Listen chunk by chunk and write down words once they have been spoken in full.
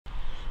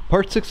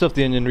Part 6 of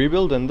the engine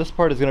rebuild, and this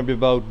part is going to be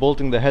about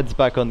bolting the heads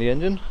back on the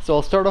engine. So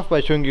I'll start off by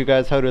showing you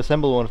guys how to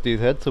assemble one of these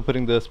heads, so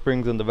putting the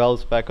springs and the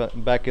valves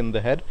back in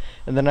the head,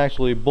 and then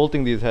actually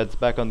bolting these heads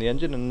back on the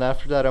engine. And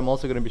after that I'm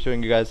also going to be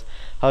showing you guys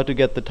how to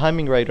get the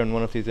timing right on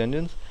one of these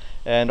engines.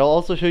 And I'll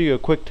also show you a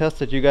quick test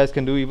that you guys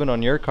can do even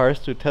on your cars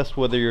to test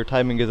whether your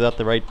timing is at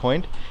the right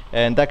point,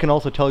 and that can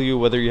also tell you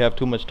whether you have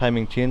too much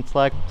timing chain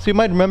slack. So you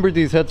might remember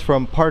these heads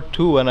from part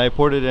 2 when I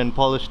ported and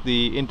polished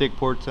the intake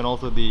ports and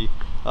also the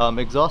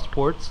exhaust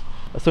ports.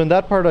 So in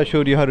that part I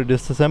showed you how to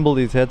disassemble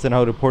these heads and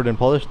how to port and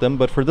polish them,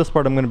 but for this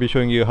part I'm going to be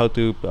showing you how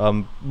to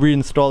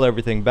reinstall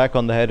everything back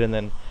on the head and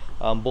then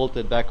bolt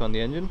it back on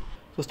the engine.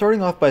 So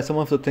starting off by some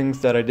of the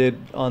things that I did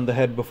on the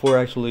head before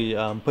actually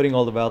putting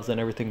all the valves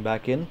and everything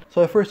back in.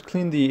 So I first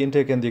cleaned the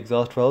intake and the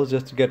exhaust valves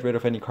just to get rid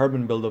of any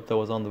carbon buildup that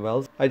was on the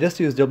valves. I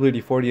just used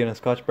WD-40 and a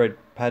Scotch-Brite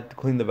pad to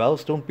clean the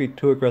valves. Don't be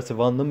too aggressive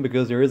on them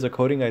because there is a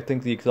coating. I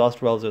think the exhaust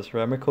valves are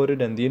ceramic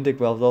coated and the intake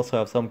valves also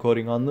have some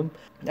coating on them.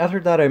 After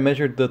that I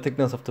measured the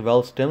thickness of the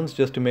valve stems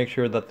just to make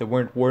sure that they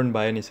weren't worn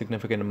by any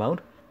significant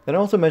amount. Then I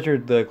also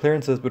measured the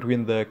clearances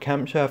between the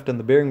camshaft and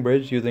the bearing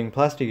bridge using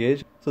plastic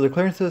gauge. So the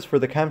clearances for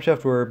the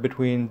camshaft were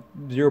between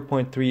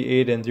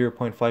 0.38 and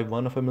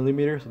 0.51 of a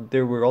millimeter, so they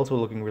were also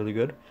looking really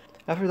good.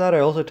 After that I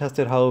also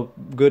tested how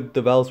good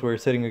the valves were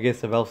sitting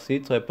against the valve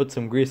seat, so I put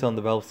some grease on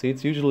the valve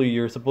seats. Usually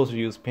you're supposed to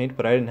use paint,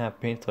 but I didn't have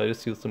paint, so I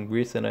just used some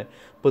grease and I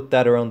put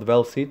that around the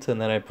valve seats,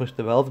 and then I pushed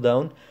the valve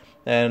down.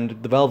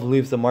 And the valve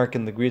leaves a mark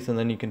in the grease, and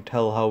then you can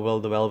tell how well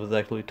the valve is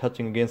actually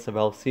touching against the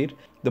valve seat.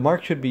 The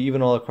mark should be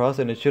even all across,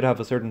 and it should have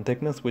a certain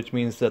thickness, which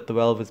means that the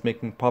valve is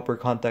making proper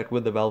contact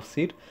with the valve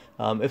seat.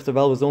 If the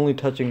valve is only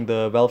touching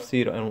the valve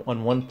seat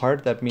on one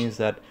part, that means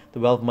that the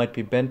valve might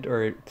be bent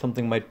or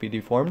something might be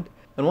deformed.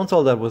 And once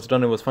all that was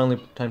done, it was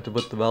finally time to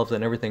put the valves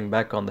and everything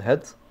back on the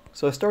heads.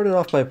 So I started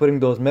off by putting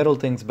those metal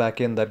things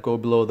back in that go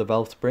below the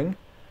valve spring.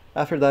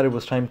 After that it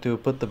was time to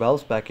put the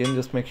valves back in.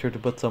 Just make sure to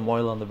put some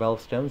oil on the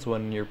valve stems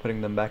when you're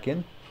putting them back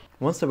in.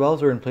 Once the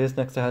valves were in place,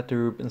 next I had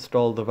to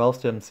install the valve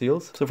stem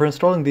seals. So for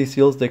installing these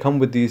seals, they come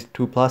with these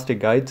two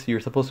plastic guides. You're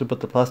supposed to put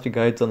the plastic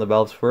guides on the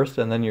valves first,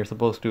 and then you're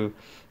supposed to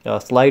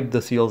slide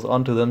the seals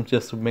onto them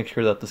just to make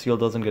sure that the seal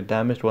doesn't get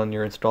damaged when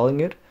you're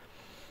installing it.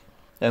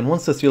 And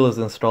once the seal is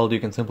installed, you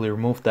can simply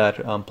remove that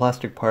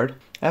plastic part.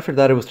 After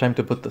that it was time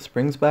to put the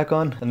springs back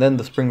on, and then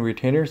the spring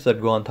retainers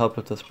that go on top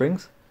of the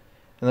springs.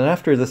 And then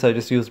after this I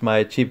just used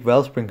my cheap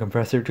valve spring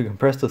compressor to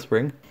compress the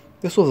spring.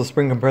 This was a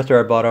spring compressor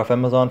I bought off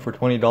Amazon for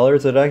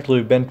 $20. It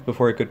actually bent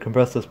before it could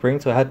compress the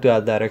spring, so I had to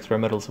add that extra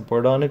metal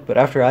support on it, but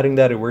after adding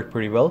that it worked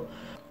pretty well.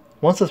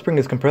 Once the spring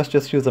is compressed,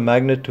 just use a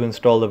magnet to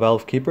install the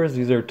valve keepers.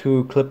 These are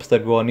two clips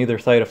that go on either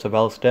side of the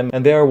valve stem,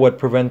 and they are what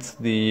prevents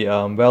the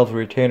valve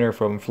retainer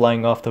from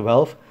flying off the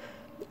valve.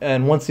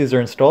 And once these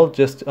are installed,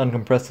 just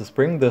uncompress the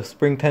spring. The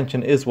spring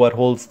tension is what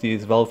holds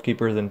these valve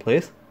keepers in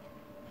place.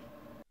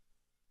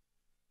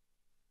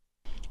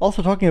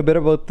 Also talking a bit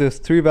about this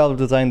 3-valve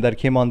design that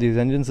came on these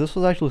engines, this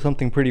was actually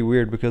something pretty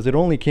weird because it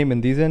only came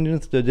in these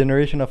engines. The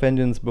generation of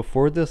engines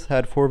before this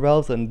had 4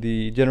 valves and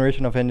the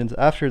generation of engines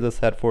after this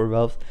had 4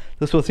 valves.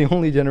 This was the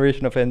only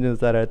generation of engines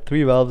that had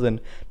 3 valves and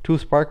 2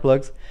 spark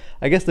plugs.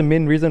 I guess the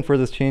main reason for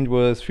this change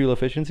was fuel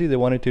efficiency. They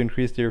wanted to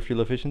increase their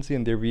fuel efficiency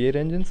in their V8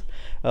 engines.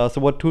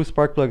 So what 2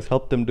 spark plugs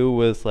helped them do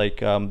was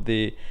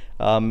they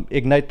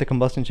ignite the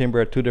combustion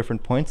chamber at 2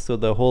 different points, so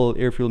the whole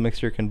air-fuel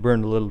mixture can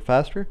burn a little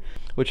faster,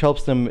 which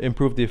helps them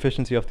improve the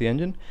efficiency of the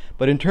engine.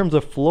 But in terms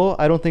of flow,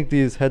 I don't think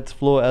these heads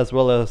flow as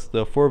well as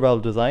the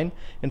 4-valve design.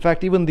 In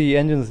fact, even the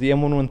engines, the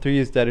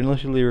M113s that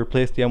initially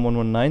replaced the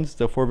M119s,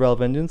 the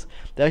 4-valve engines,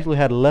 they actually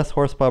had less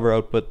horsepower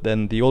output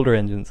than the older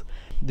engines.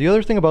 The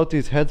other thing about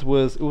these heads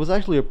was it was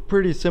actually a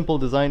pretty simple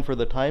design for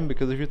the time,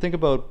 because if you think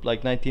about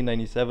like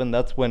 1997,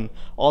 that's when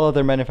all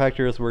other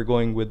manufacturers were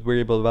going with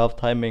variable valve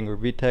timing or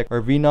VTEC or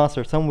VNOS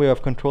or some way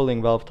of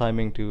controlling valve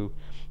timing to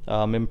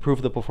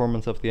improve the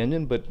performance of the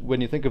engine. But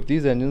when you think of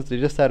these engines, they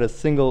just had a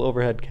single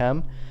overhead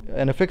cam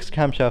and a fixed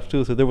camshaft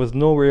too, so there was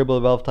no variable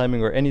valve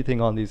timing or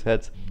anything on these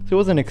heads. So it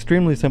was an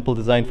extremely simple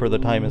design for the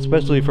time,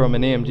 especially from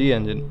an AMG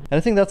engine. And I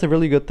think that's a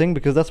really good thing,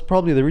 because that's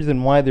probably the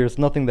reason why there's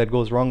nothing that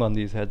goes wrong on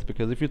these heads.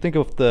 Because if you think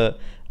of the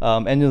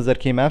engines that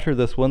came after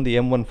this one, the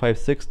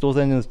M156, those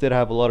engines did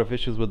have a lot of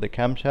issues with the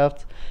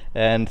camshafts,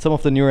 and some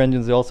of the newer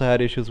engines, they also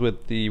had issues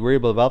with the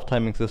variable valve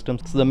timing system,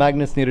 so the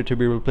magnets needed to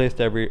be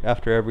replaced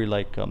after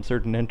every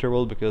certain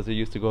interval because they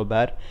used to go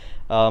bad.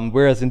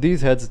 Whereas in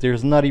these heads,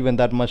 there's not even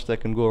that much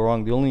that can go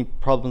wrong. The only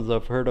problems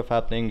I've heard of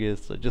happening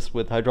is just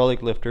with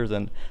hydraulic lifters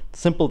and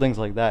simple things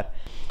like that.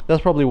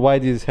 That's probably why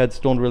these heads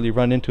don't really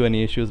run into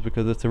any issues,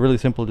 because it's a really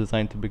simple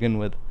design to begin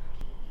with.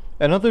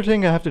 Another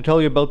thing I have to tell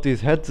you about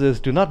these heads is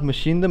do not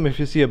machine them if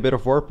you see a bit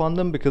of warp on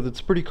them, because it's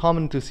pretty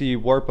common to see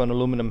warp on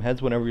aluminum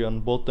heads whenever you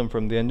unbolt them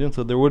from the engine.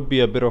 So there would be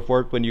a bit of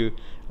warp when you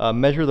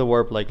measure the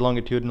warp, like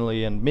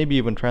longitudinally and maybe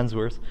even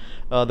transverse.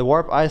 The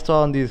warp I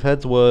saw on these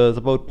heads was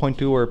about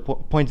 0.2 or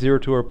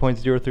 0.02 or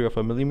 0.03 of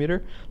a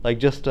millimeter, like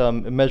just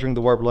measuring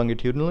the warp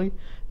longitudinally.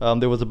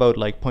 there was about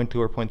like 0.2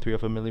 or 0.3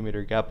 of a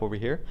millimeter gap over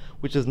here,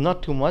 which is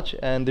not too much.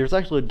 And there's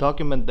actually a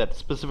document that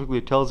specifically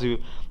tells you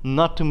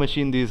not to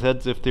machine these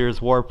heads if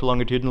there's warp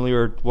longitudinally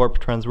or warp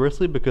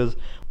transversely, because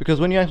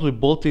when you actually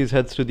bolt these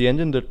heads to the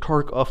engine, the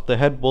torque of the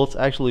head bolts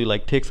actually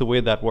like takes away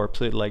that warp.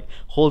 So it like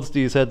holds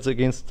these heads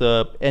against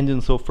the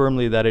engine so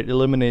firmly that it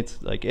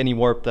eliminates like any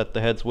warp that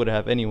the heads would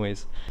have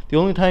anyways. The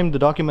only time the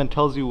document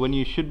tells you when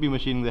you should be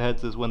machining the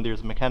heads is when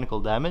there's mechanical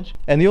damage.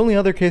 And the only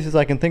other cases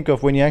I can think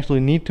of when you actually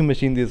need to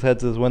machine these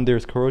heads is when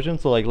there's corrosion.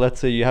 So like let's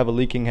say you have a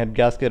leaking head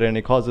gasket and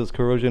it causes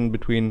corrosion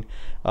between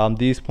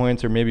these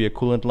points, or maybe a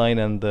coolant line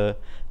and the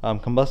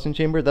combustion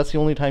chamber. That's the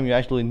only time you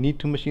actually need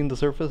to machine the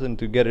surface and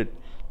to get it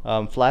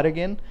flat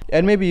again,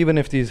 and maybe even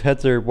if these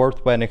heads are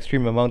warped by an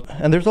extreme amount.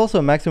 And there's also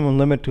a maximum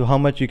limit to how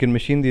much you can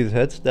machine these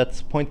heads.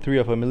 That's 0.3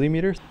 of a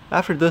millimeter.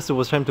 After this, it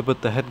was time to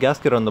put the head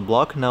gasket on the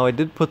block. Now I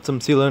did put some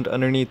sealant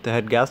underneath the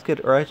head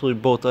gasket, or actually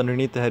both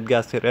underneath the head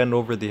gasket and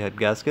over the head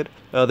gasket.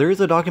 There is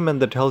a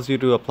document that tells you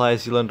to apply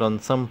sealant on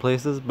some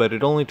places, but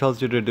it only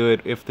tells you to do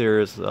it if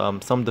there's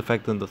some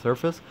defect in the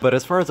surface. But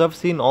as far as I've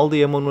seen, all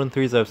the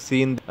M113s I've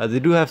seen, they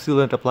do have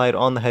sealant applied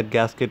on the head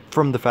gasket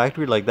from the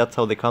factory. Like that's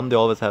how they come, they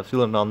always have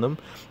sealant on them.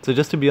 So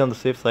just to be on the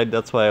safe side,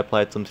 that's why I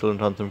applied some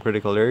sealant on some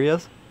critical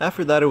areas.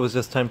 After that, it was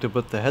just time to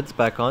put the heads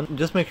back on.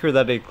 Just make sure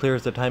that it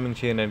clears the timing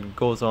chain and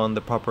goes on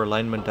the proper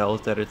alignment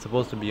dowels that it's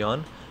supposed to be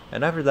on.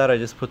 And after that, I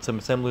just put some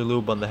assembly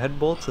lube on the head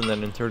bolts and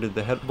then inserted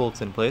the head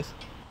bolts in place.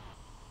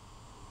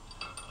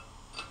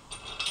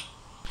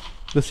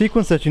 The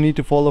sequence that you need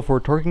to follow for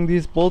torquing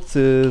these bolts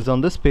is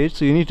on this page.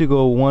 So you need to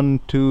go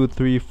 1, 2,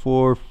 3,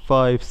 4,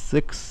 5,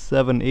 6,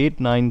 7, 8,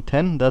 9,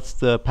 10. That's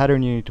the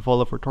pattern you need to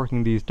follow for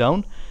torquing these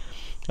down.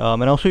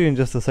 And I'll show you in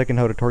just a second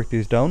how to torque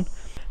these down.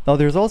 Now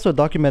there's also a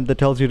document that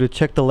tells you to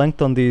check the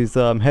length on these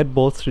head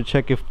bolts to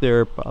check if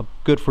they're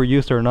good for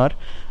use or not.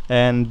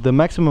 And the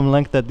maximum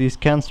length that these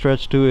can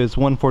stretch to is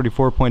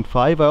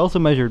 144.5. I also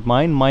measured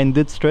mine. Mine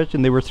did stretch,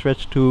 and they were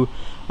stretched to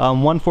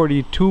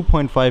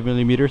 142.5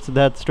 millimeters. So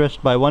that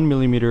stretched by 1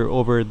 millimeter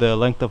over the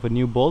length of a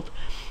new bolt.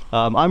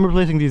 I'm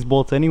replacing these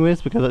bolts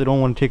anyways because I don't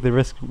want to take the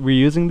risk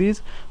reusing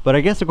these, but I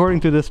guess according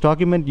to this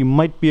document you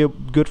might be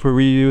good for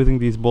reusing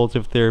these bolts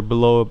if they're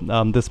below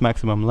this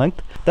maximum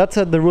length. That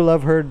said, the rule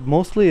I've heard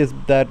mostly is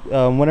that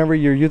whenever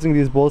you're using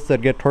these bolts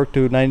that get torqued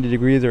to 90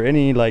 degrees or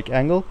any like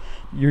angle,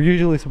 you're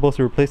usually supposed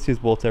to replace these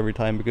bolts every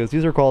time, because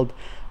these are called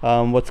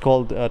what's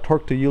called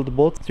torque to yield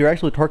bolts. So you're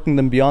actually torquing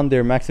them beyond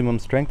their maximum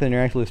strength and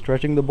you're actually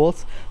stretching the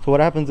bolts. So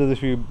what happens is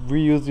if you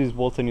reuse these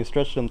bolts and you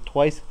stretch them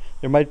twice,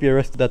 there might be a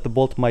risk that the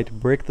bolt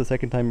might break the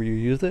second time you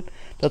use it.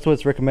 That's why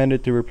it's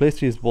recommended to replace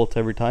these bolts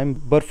every time.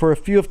 But for a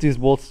few of these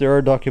bolts, there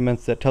are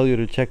documents that tell you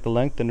to check the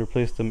length and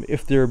replace them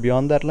if they're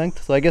beyond that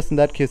length. So I guess in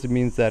that case it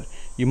means that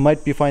you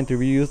might be fine to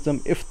reuse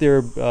them if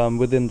they're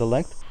within the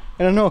length.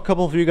 And I know a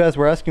couple of you guys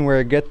were asking where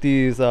I get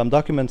these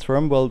documents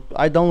from. Well,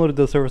 I downloaded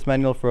the service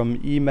manual from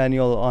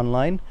eManual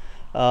online.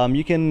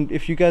 You can,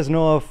 if you guys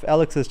know of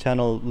Alex's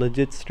channel,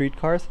 Legit Street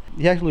Cars,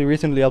 he actually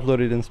recently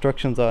uploaded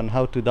instructions on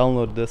how to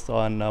download this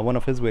on one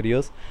of his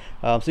videos.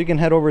 So you can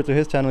head over to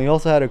his channel. He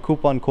also had a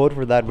coupon code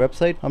for that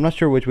website. I'm not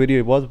sure which video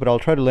it was, but I'll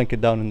try to link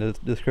it down in the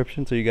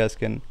description so you guys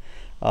can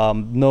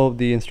know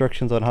the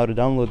instructions on how to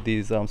download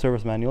these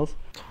service manuals.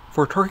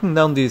 For torquing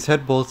down these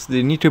head bolts,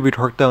 they need to be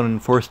torqued down in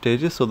 4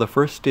 stages. So the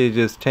first stage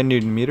is 10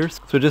 Newton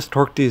meters. So just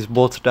torque these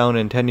bolts down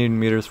in 10 Newton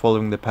meters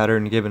following the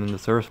pattern given in the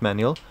service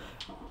manual.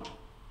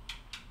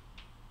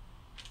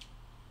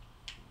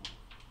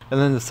 And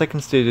then the second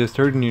stage is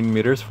 30 Newton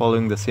meters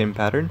following the same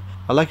pattern.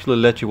 I'll actually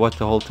let you watch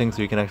the whole thing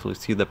so you can actually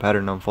see the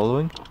pattern I'm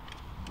following.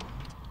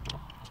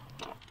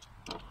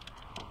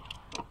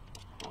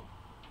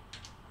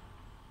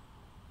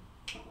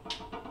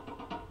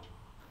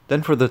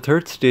 Then for the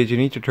third stage, you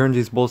need to turn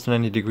these bolts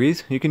 90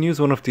 degrees. You can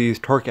use one of these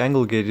torque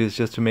angle gauges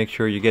just to make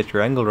sure you get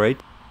your angle right.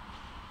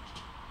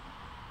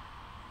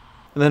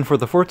 And then for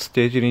the fourth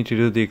stage, you need to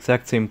do the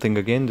exact same thing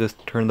again,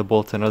 just turn the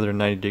bolts another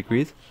 90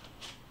 degrees.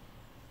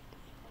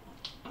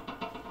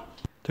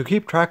 To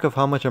keep track of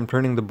how much I'm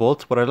turning the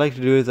bolts, what I like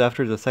to do is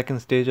after the second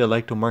stage I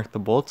like to mark the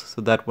bolts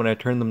so that when I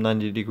turn them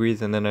 90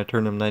 degrees and then I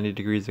turn them 90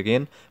 degrees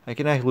again, I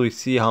can actually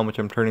see how much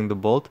I'm turning the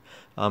bolt.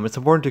 It's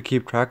important to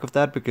keep track of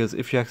that, because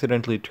if you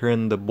accidentally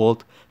turn the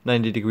bolt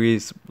 90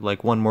 degrees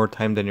like one more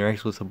time than you're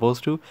actually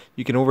supposed to,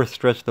 you can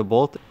overstretch the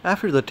bolt.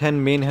 After the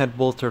 10 main head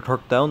bolts are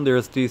torqued down,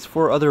 there's these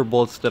 4 other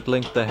bolts that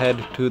link the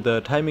head to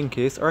the timing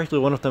case, or actually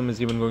one of them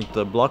is even going to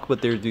the block,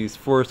 but there's these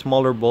 4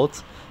 smaller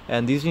bolts,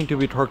 and these need to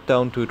be torqued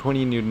down to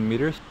 20 Newton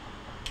meters.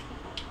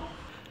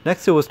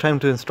 Next, it was time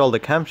to install the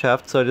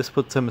camshaft, so I just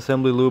put some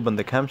assembly lube on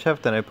the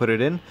camshaft and I put it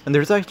in. And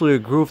there's actually a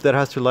groove that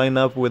has to line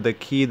up with the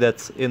key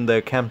that's in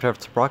the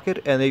camshaft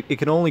sprocket, and it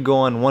can only go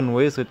on one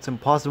way, so it's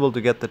impossible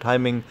to get the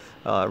timing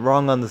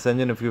wrong on this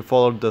engine if you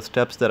followed the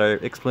steps that I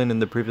explained in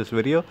the previous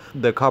video.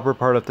 The copper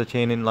part of the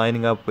chain in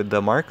lining up with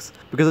the marks.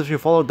 Because if you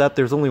followed that,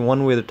 there's only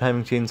one way the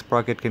timing chain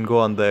sprocket can go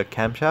on the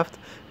camshaft,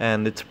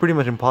 and it's pretty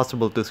much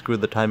impossible to screw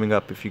the timing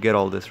up if you get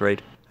all this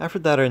right. After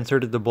that, I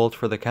inserted the bolt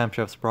for the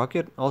camshaft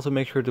sprocket. Also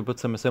make sure to put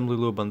some assembly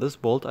lube on this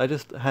bolt. I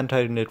just hand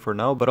tightened it for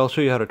now, but I'll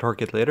show you how to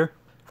torque it later.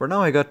 For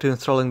now, I got to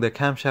installing the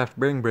camshaft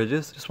bearing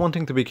bridges. Just one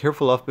thing to be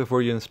careful of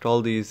before you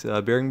install these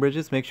bearing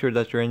bridges, make sure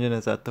that your engine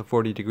is at the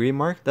 40-degree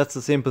mark. That's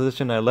the same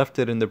position I left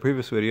it in the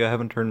previous video. I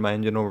haven't turned my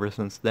engine over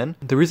since then.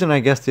 The reason I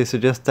guess they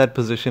suggest that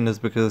position is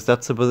because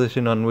that's the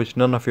position on which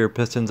none of your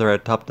pistons are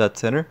at top dead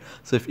center.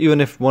 So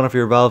even if one of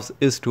your valves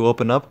is to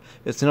open up,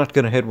 it's not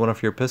going to hit one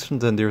of your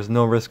pistons and there's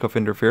no risk of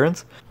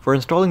interference. For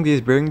installing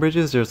these bearing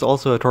bridges, there's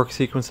also a torque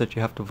sequence that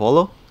you have to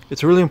follow.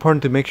 It's really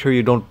important to make sure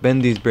you don't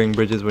bend these bearing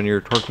bridges when you're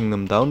torquing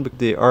them down, because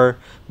they are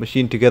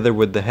machined together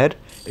with the head.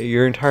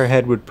 Your entire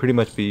head would pretty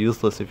much be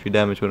useless if you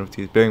damage one of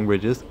these bearing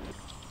bridges.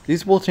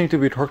 These bolts need to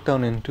be torqued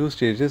down in two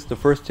stages. The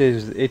first stage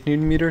is 8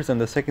 Nm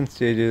and the second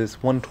stage is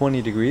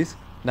 120 degrees.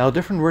 Now,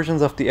 different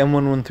versions of the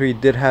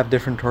M113 did have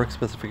different torque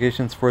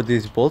specifications for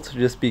these bolts, so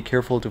just be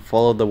careful to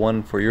follow the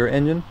one for your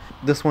engine.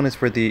 This one is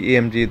for the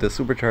AMG, the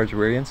supercharged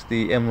variants,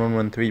 the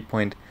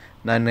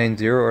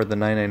M113.990 or the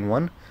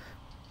 991.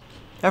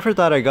 After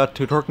that, I got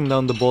to torquing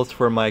down the bolts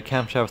for my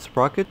camshaft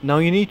sprocket. Now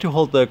you need to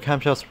hold the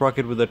camshaft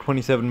sprocket with a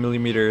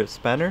 27mm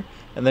spanner,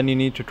 and then you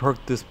need to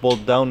torque this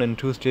bolt down in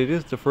two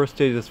stages. The first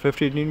stage is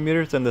 50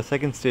 Nm and the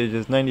second stage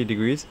is 90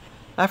 degrees.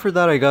 After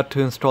that, I got to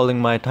installing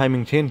my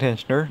timing chain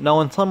tensioner. Now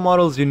on some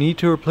models you need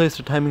to replace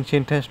the timing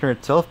chain tensioner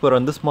itself, but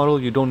on this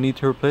model you don't need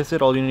to replace it.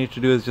 All you need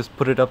to do is just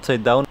put it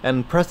upside down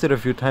and press it a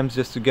few times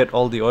just to get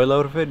all the oil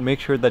out of it.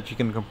 Make sure that you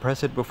can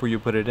compress it before you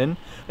put it in.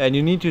 And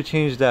you need to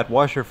change that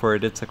washer for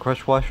it. It's a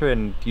crush washer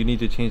and you need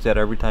to change that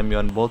every time you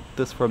unbolt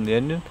this from the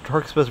engine. The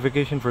torque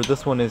specification for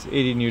this one is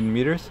 80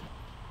 Nm.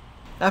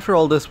 After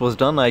all this was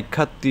done, I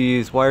cut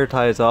these wire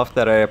ties off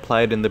that I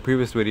applied in the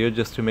previous video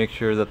just to make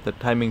sure that the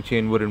timing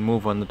chain wouldn't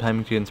move on the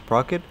timing chain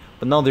sprocket,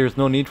 but now there's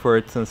no need for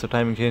it since the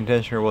timing chain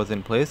tensioner was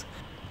in place.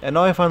 And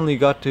now I finally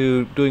got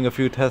to doing a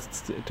few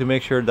tests to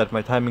make sure that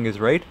my timing is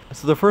right.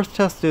 So the first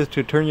test is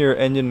to turn your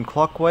engine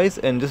clockwise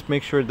and just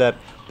make sure that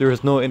there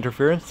is no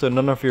interference, so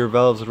none of your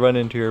valves run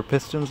into your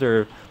pistons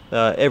or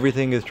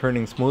everything is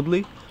turning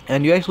smoothly.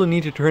 And you actually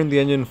need to turn the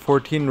engine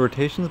 14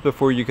 rotations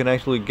before you can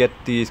actually get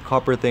these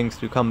copper things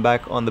to come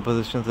back on the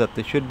positions that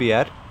they should be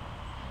at.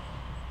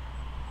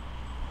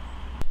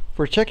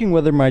 For checking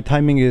whether my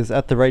timing is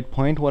at the right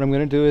point, what I'm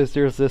going to do is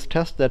there's this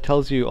test that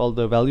tells you all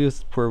the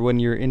values for when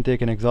your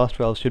intake and exhaust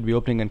valves should be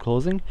opening and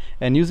closing.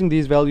 And using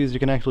these values you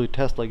can actually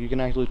test, like you can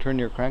actually turn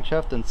your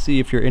crankshaft and see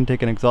if your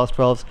intake and exhaust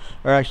valves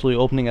are actually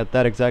opening at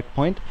that exact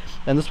point.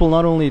 And this will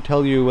not only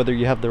tell you whether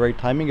you have the right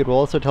timing, it will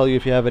also tell you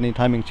if you have any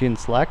timing chain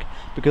slack,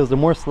 because the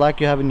more slack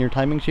you have in your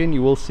timing chain,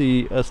 you will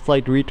see a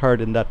slight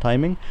retard in that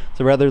timing.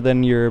 So rather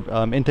than your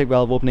intake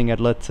valve opening at,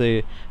 let's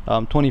say,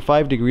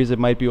 25 degrees, it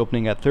might be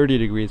opening at 30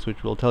 degrees,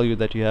 which will tell you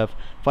that you have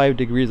 5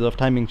 degrees of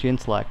timing chain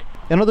slack.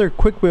 Another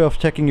quick way of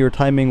checking your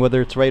timing,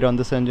 whether it's right on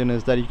this engine,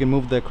 is that you can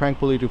move the crank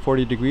pulley to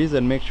 40 degrees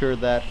and make sure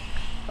that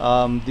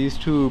these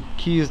two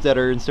keys that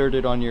are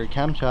inserted on your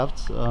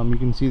camshafts, you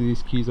can see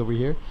these keys over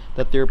here,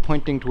 that they're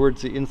pointing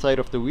towards the inside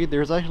of the wheel.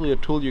 There's actually a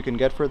tool you can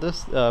get for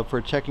this,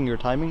 for checking your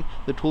timing.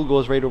 The tool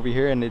goes right over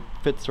here and it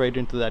fits right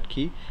into that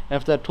key. And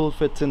if that tool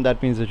fits in,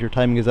 that means that your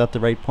timing is at the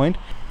right point.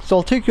 So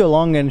I'll take you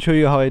along and show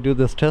you how I do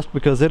this test,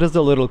 because it is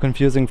a little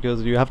confusing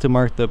because you have to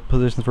mark the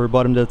positions for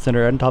bottom dead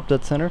center and top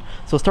dead center.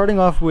 So starting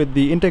off with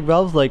the intake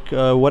valves, like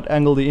what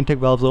angle the intake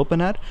valves open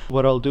at,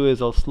 what I'll do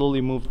is I'll slowly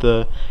move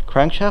the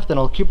crankshaft and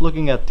I'll keep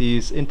looking at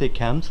these intake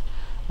cams.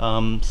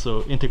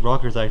 So intake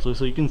rockers actually,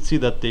 so you can see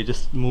that they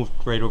just moved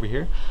right over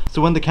here.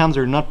 So when the cams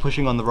are not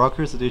pushing on the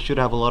rockers, they should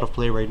have a lot of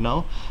play right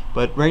now,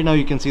 but right now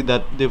you can see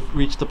that they've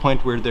reached the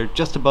point where they're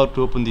just about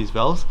to open these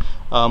valves.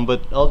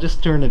 But I'll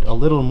just turn it a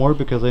little more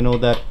because I know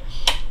that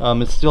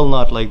it's still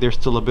not, like, there's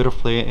still a bit of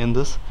play in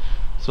this,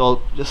 so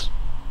I'll just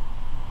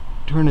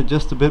turn it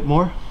just a bit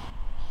more.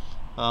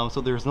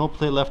 So there's no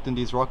play left in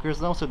these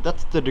rockers now, so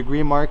that's the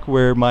degree mark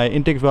where my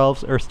intake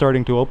valves are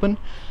starting to open.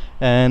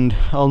 And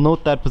I'll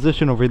note that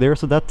position over there,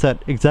 so that's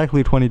at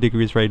exactly 20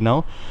 degrees right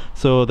now.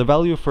 So the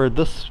value for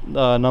this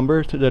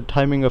number to the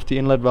timing of the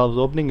inlet valves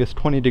opening is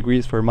 20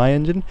 degrees for my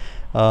engine.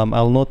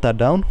 I'll note that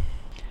down.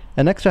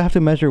 And next I have to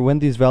measure when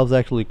these valves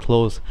actually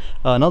close.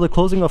 Now the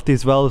closing of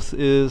these valves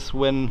is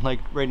when,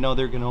 like right now,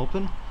 they're going to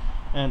open,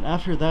 and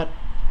after that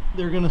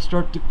they're going to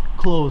start to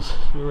close.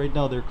 So right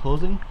now they're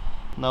closing,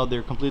 now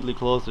they're completely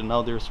closed, and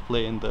now there's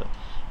play in the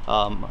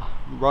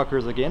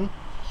rockers again.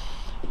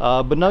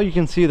 But now you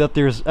can see that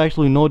there's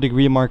actually no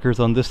degree markers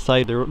on this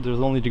side. There's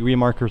only degree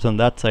markers on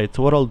that side.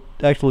 So what I'll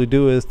actually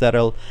do is that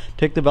I'll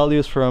take the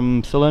values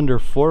from cylinder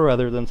 4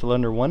 rather than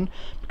cylinder 1,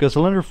 because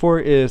cylinder 4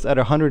 is at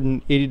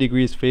 180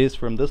 degrees phase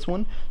from this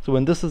one. So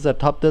when this is at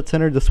top dead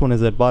center, this one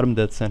is at bottom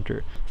dead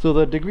center. So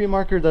the degree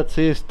marker that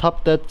says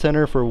top dead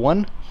center for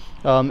 1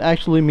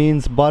 actually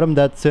means bottom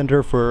dead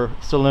center for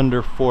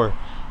cylinder 4.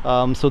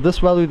 So this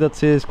value that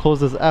says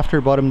closes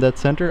after bottom dead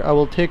center, I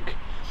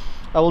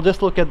will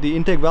just look at the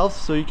intake valves,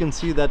 so you can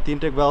see that the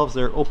intake valves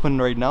are open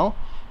right now,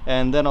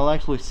 and then I'll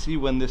actually see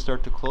when they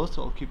start to close.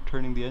 So I'll keep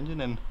turning the engine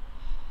and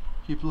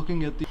keep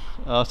looking at the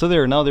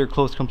so now they're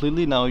closed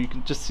completely. Now you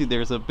can just see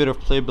there's a bit of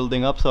play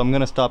building up, so I'm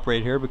gonna stop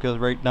right here because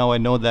right now I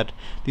know that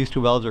these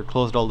two valves are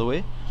closed all the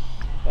way.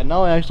 And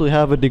now I actually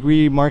have a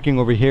degree marking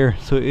over here,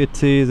 so it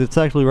says it's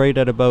actually right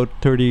at about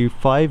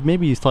 35,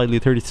 maybe slightly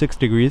 36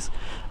 degrees,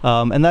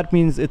 and that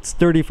means it's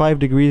 35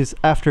 degrees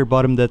after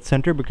bottom dead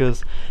center,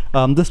 because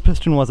this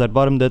piston was at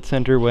bottom dead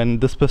center when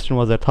this piston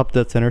was at top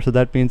dead center, so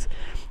that means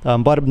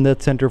bottom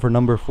dead center for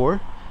number 4,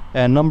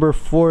 and number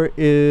 4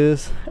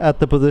 is at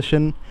the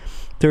position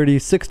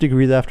 36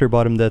 degrees after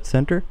bottom dead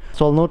center.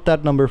 So I'll note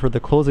that number for the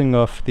closing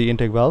of the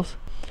intake valves.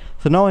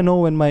 So now I know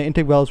when my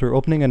intake valves were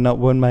opening and not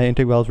when my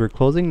intake valves were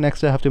closing.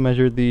 Next I have to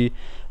measure the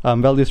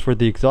values for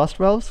the exhaust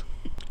valves.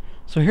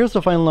 So here's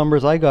the final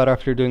numbers I got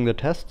after doing the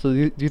test. So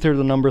these are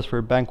the numbers for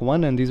bank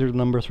 1 and these are the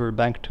numbers for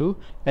bank 2.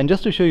 And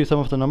just to show you some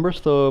of the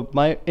numbers, so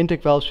my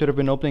intake valves should have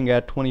been opening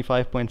at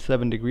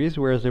 25.7 degrees,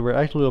 whereas they were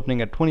actually opening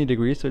at 20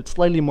 degrees, so it's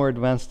slightly more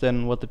advanced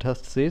than what the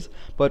test says.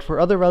 But for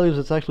other values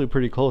it's actually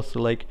pretty close.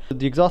 So like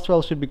the exhaust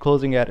valves should be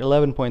closing at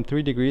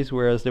 11.3 degrees,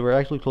 whereas they were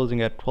actually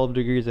closing at 12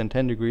 degrees and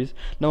 10 degrees.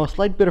 Now a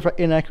slight bit of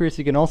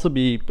inaccuracy can also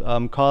be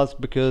caused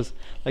because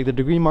like the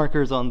degree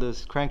markers on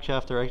this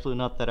crankshaft are actually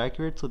not that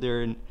accurate, so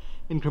they're in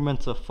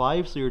increments of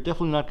 5, so you're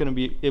definitely not going to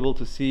be able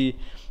to see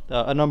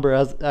a number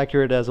as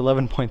accurate as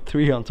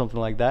 11.3 on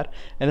something like that.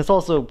 And it's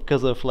also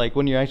because of like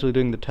when you're actually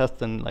doing the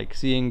test and like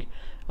seeing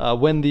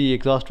when the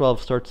exhaust valve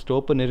starts to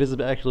open, it is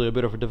actually a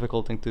bit of a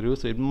difficult thing to do,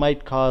 so it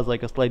might cause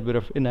like a slight bit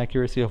of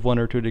inaccuracy of 1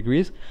 or 2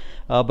 degrees.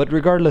 But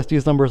regardless,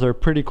 these numbers are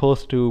pretty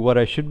close to what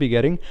I should be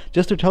getting.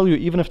 Just to tell you,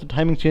 even if the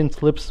timing chain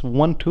slips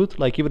 1 tooth,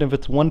 like even if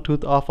it's 1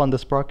 tooth off on the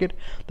sprocket,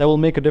 that will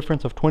make a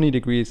difference of 20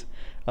 degrees.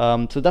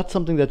 So that's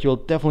something that you'll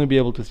definitely be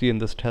able to see in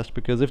this test,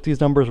 because if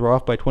these numbers were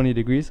off by 20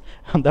 degrees,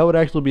 that would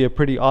actually be a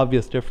pretty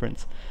obvious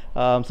difference.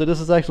 So this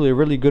is actually a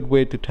really good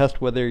way to test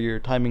whether your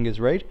timing is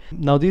right.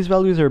 Now these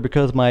values are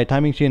because my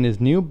timing chain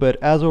is new,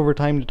 but as over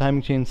time the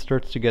timing chain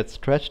starts to get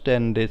stretched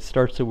and it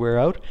starts to wear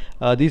out,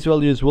 these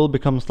values will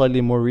become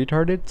slightly more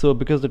retarded. So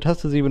because the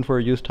test is even for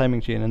a used timing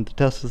chain and the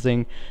test is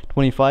saying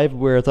 25,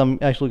 whereas I'm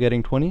actually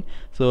getting 20,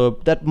 so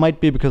that might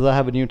be because I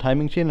have a new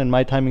timing chain and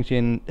my timing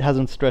chain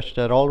hasn't stretched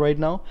at all right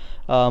now.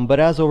 But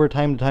as over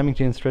time the timing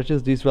chain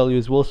stretches, these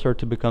values will start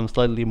to become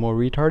slightly more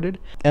retarded.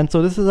 And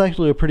so this is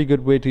actually a pretty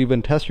good way to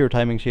even test your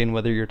timing chain,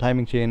 whether your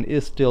timing chain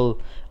is still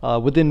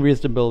within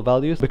reasonable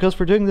values. Because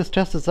for doing this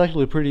test it's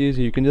actually pretty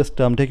easy. You can just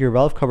take your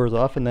valve covers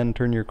off and then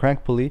turn your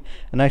crank pulley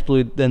and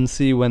actually then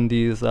see when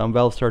these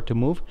valves start to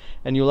move,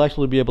 and you'll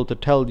actually be able to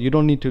tell. You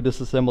don't need to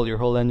disassemble your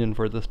whole engine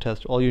for this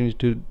test. All you need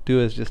to do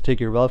is just take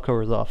your valve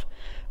covers off.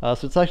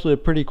 So it's actually a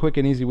pretty quick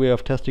and easy way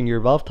of testing your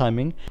valve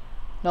timing.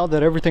 Now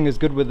that everything is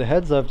good with the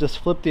heads, I've just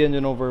flipped the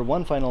engine over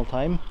one final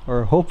time,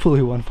 or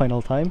hopefully one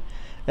final time,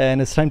 and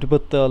it's time to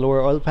put the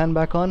lower oil pan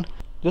back on.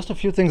 Just a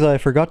few things I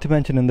forgot to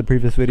mention in the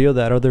previous video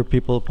that other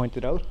people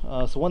pointed out.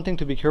 So one thing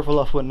to be careful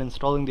of when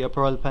installing the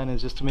upper oil pan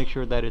is just to make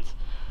sure that it's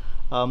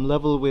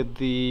level with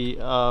the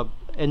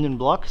engine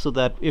block, so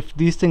that if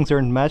these things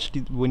aren't matched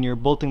when you're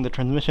bolting the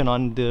transmission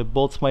on, the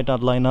bolts might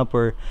not line up,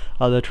 or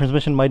the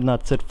transmission might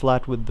not sit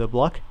flat with the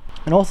block.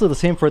 And also the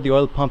same for the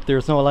oil pump.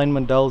 There's no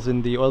alignment dowels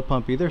in the oil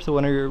pump either, so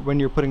when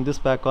you're putting this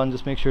back on,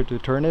 just make sure to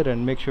turn it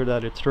and make sure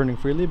that it's turning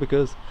freely,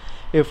 because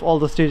if all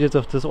the stages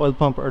of this oil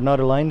pump are not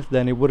aligned,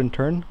 then it wouldn't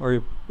turn,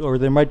 or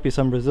there might be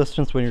some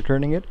resistance when you're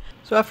turning it.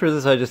 So after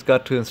this I just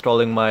got to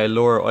installing my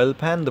lower oil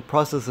pan. The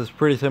process is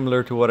pretty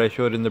similar to what I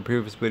showed in the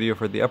previous video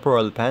for the upper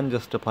oil pan.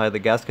 Just apply the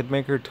gasket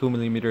maker,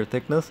 2mm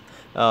thickness.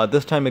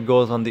 This time it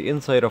goes on the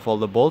inside of all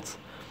the bolts.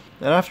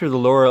 And after the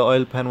lower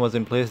oil pan was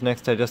in place,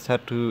 next I just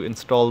had to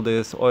install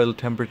this oil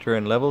temperature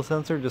and level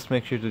sensor. Just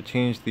make sure to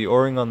change the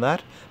o-ring on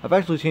that. I've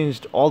actually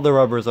changed all the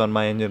rubbers on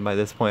my engine by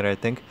this point, I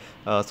think.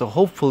 So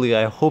hopefully,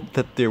 I hope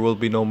that there will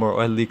be no more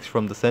oil leaks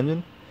from this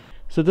engine.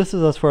 So this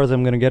is as far as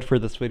I'm going to get for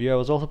this video. I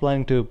was also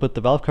planning to put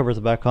the valve covers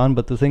back on,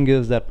 but the thing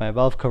is that my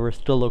valve covers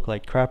still look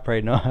like crap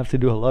right now. I have to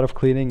do a lot of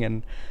cleaning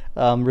and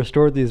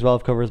restore these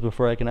valve covers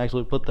before I can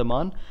actually put them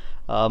on.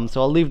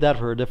 So I'll leave that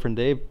for a different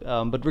day,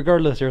 but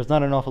regardless, there's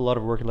not an awful lot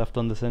of work left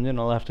on this engine.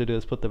 All I have to do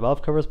is put the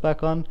valve covers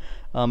back on,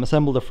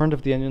 assemble the front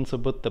of the engine, so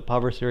put the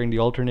power steering, the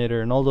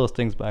alternator, and all those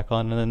things back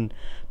on, and then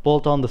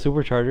bolt on the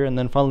supercharger, and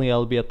then finally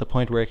I'll be at the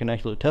point where I can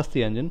actually test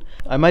the engine.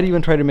 I might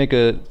even try to make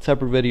a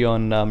separate video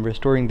on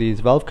restoring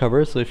these valve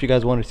covers, so if you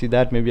guys want to see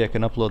that, maybe I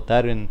can upload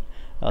that in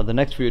the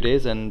next few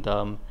days, and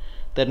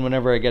then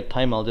whenever I get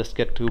time I'll just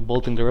get to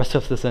bolting the rest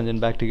of this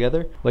engine back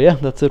together. But yeah,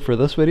 that's it for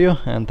this video,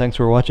 and thanks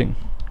for watching.